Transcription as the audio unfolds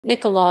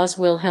Nicolaas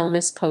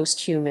Wilhelmus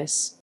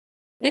Posthumus.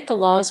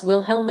 Nicolaas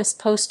Wilhelmus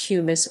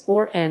Posthumus,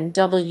 or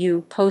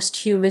N.W.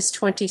 Posthumus,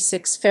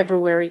 26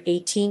 February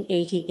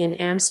 1880 in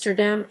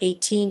Amsterdam,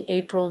 18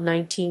 April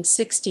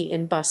 1960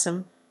 in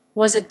Bussum,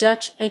 was a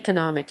Dutch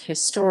economic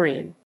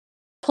historian,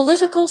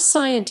 political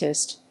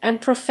scientist, and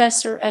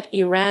professor at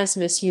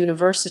Erasmus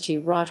University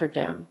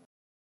Rotterdam.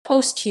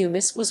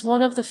 Posthumus was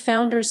one of the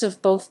founders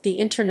of both the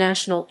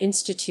International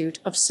Institute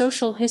of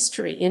Social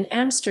History in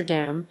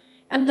Amsterdam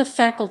and the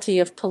Faculty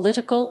of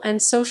Political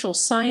and Social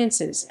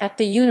Sciences at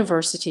the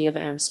University of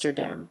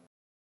Amsterdam.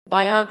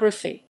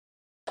 Biography.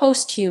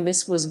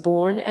 Posthumus was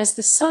born as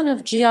the son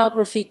of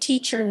geography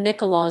teacher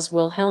Nicolaas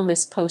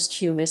Wilhelmus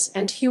Posthumus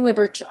and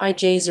Hubert I.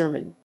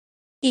 Zerman.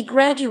 He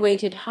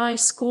graduated high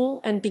school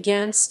and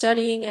began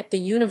studying at the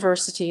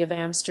University of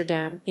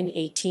Amsterdam in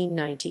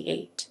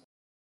 1898.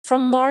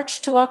 From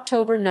March to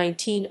October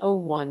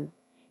 1901,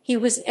 he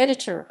was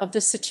editor of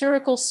the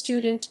satirical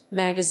student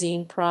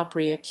magazine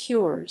Propria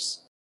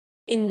Cures.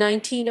 In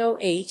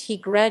 1908, he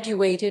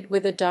graduated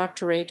with a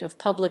doctorate of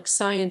public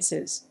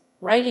sciences,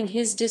 writing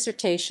his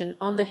dissertation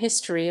on the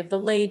history of the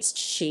lathe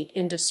sheet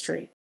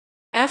industry.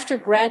 After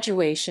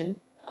graduation,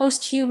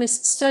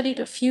 Posthumus studied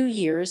a few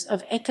years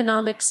of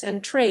economics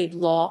and trade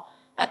law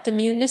at the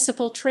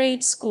Municipal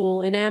Trade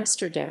School in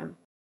Amsterdam.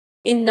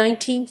 In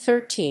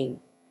 1913,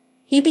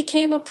 he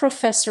became a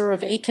professor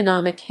of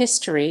economic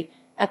history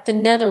at the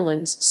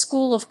Netherlands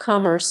School of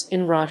Commerce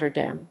in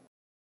Rotterdam.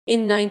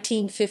 In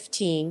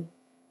 1915,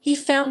 he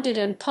founded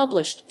and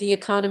published the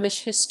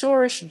Economisch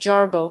Historisch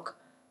Jaarboek,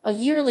 a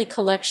yearly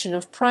collection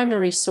of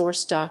primary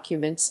source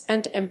documents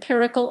and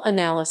empirical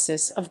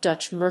analysis of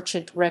Dutch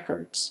merchant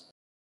records.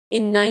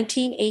 In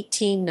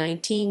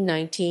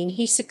 1918–1919,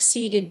 he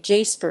succeeded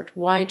Jasper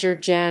Weijer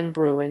Jan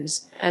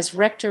Bruins as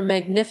Rector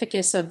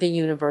Magnificus of the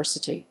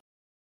university.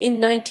 In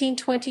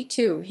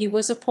 1922, he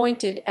was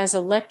appointed as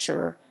a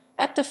lecturer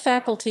at the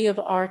Faculty of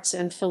Arts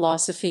and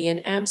Philosophy in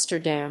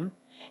Amsterdam,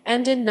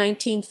 and in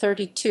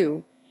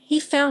 1932, he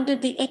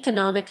founded the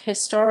Economic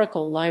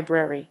Historical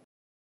Library.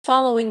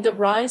 Following the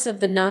rise of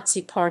the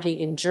Nazi Party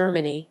in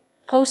Germany,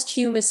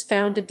 Posthumus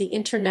founded the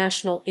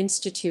International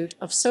Institute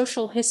of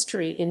Social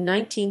History in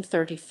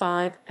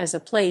 1935 as a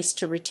place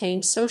to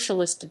retain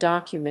socialist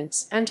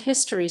documents and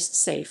histories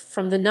safe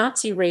from the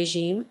Nazi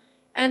regime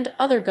and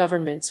other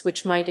governments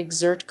which might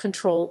exert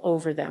control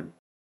over them.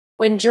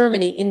 When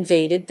Germany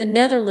invaded the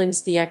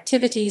Netherlands, the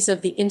activities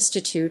of the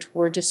institute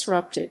were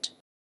disrupted.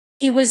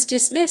 He was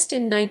dismissed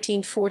in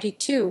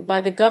 1942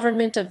 by the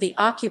government of the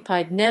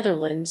occupied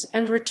Netherlands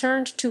and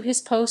returned to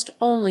his post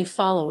only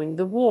following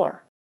the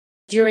war.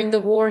 During the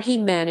war, he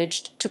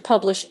managed to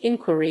publish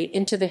Inquiry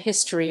into the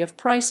History of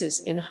Prices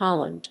in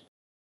Holland.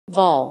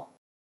 Vol.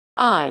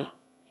 I.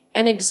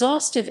 An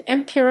exhaustive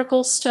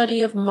empirical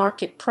study of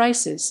market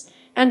prices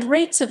and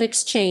rates of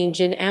exchange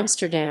in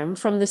Amsterdam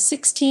from the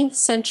 16th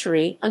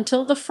century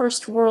until the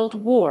First World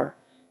War,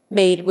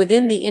 made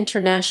within the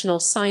International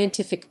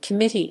Scientific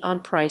Committee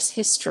on Price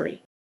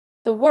History.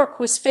 The work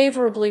was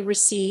favorably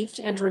received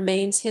and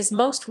remains his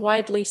most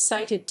widely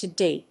cited to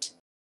date.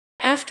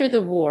 After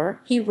the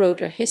war, he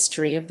wrote a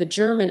history of the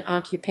German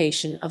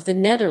occupation of the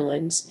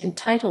Netherlands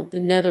entitled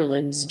The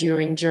Netherlands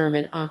During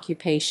German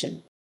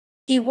Occupation.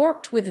 He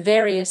worked with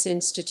various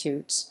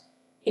institutes,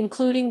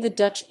 including the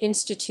Dutch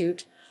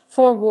Institute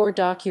for War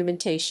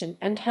Documentation,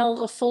 and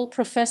held a full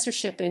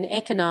professorship in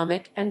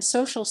economic and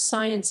social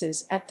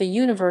sciences at the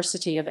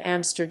University of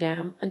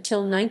Amsterdam until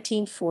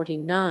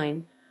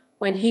 1949,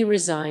 when he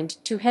resigned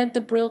to head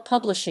the Brill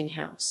Publishing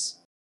House.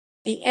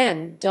 The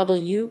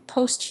N.W.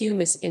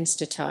 Posthumus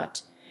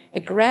Instituut,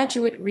 a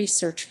graduate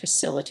research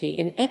facility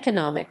in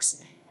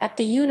economics at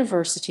the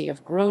University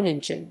of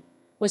Groningen,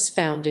 was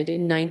founded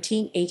in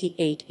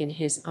 1988 in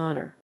his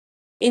honor.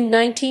 In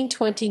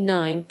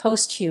 1929,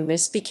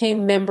 Posthumus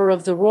became member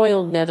of the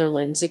Royal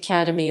Netherlands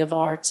Academy of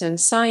Arts and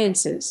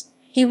Sciences.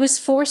 He was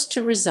forced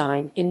to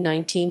resign in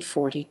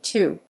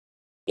 1942.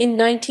 In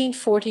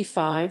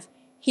 1945,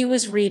 he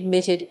was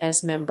readmitted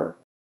as member.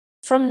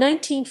 From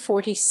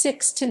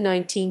 1946 to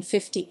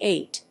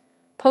 1958,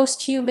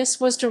 Posthumus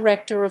was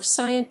director of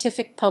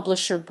scientific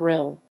publisher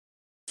Brill.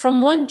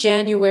 From 1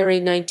 January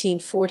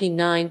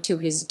 1949 to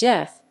his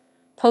death,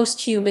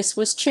 Posthumus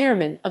was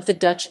chairman of the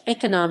Dutch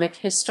Economic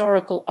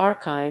Historical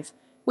Archive,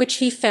 which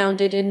he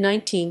founded in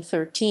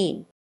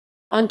 1913.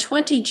 On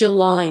 20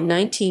 July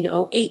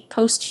 1908,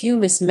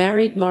 Posthumus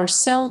married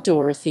Marcel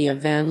Dorothea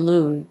van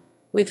Loon,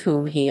 with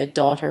whom he had a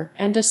daughter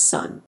and a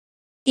son.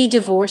 He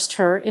divorced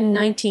her in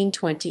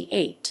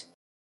 1928.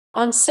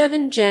 On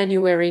 7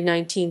 January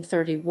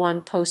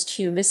 1931,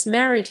 Posthumus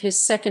married his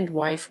second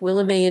wife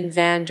Willemijn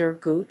van der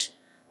Goot,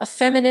 a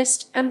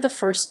feminist and the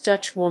first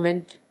Dutch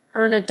woman to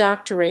earn a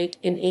doctorate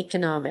in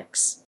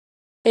economics.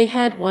 They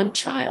had one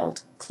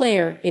child,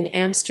 Claire, in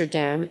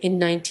Amsterdam in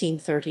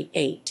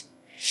 1938,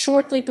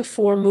 shortly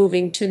before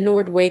moving to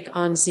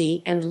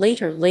Noordwijk-on-Zee and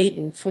later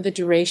Leyden for the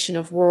duration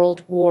of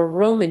World War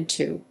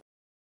II.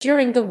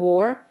 During the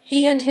war,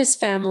 he and his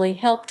family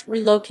helped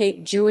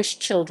relocate Jewish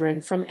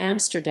children from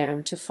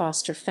Amsterdam to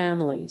foster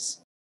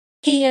families.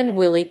 He and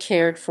Willie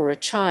cared for a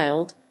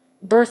child,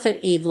 Bertha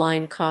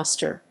Eveline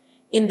Coster,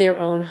 in their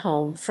own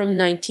home from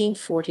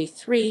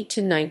 1943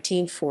 to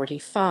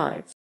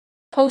 1945.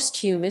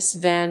 Posthumus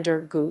van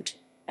der Goot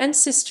and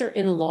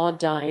sister-in-law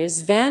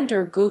Dias van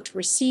der Goot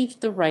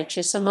received the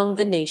Righteous Among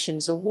the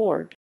Nations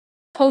Award.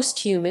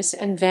 Posthumus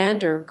and van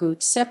der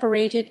Goot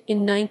separated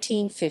in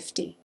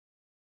 1950.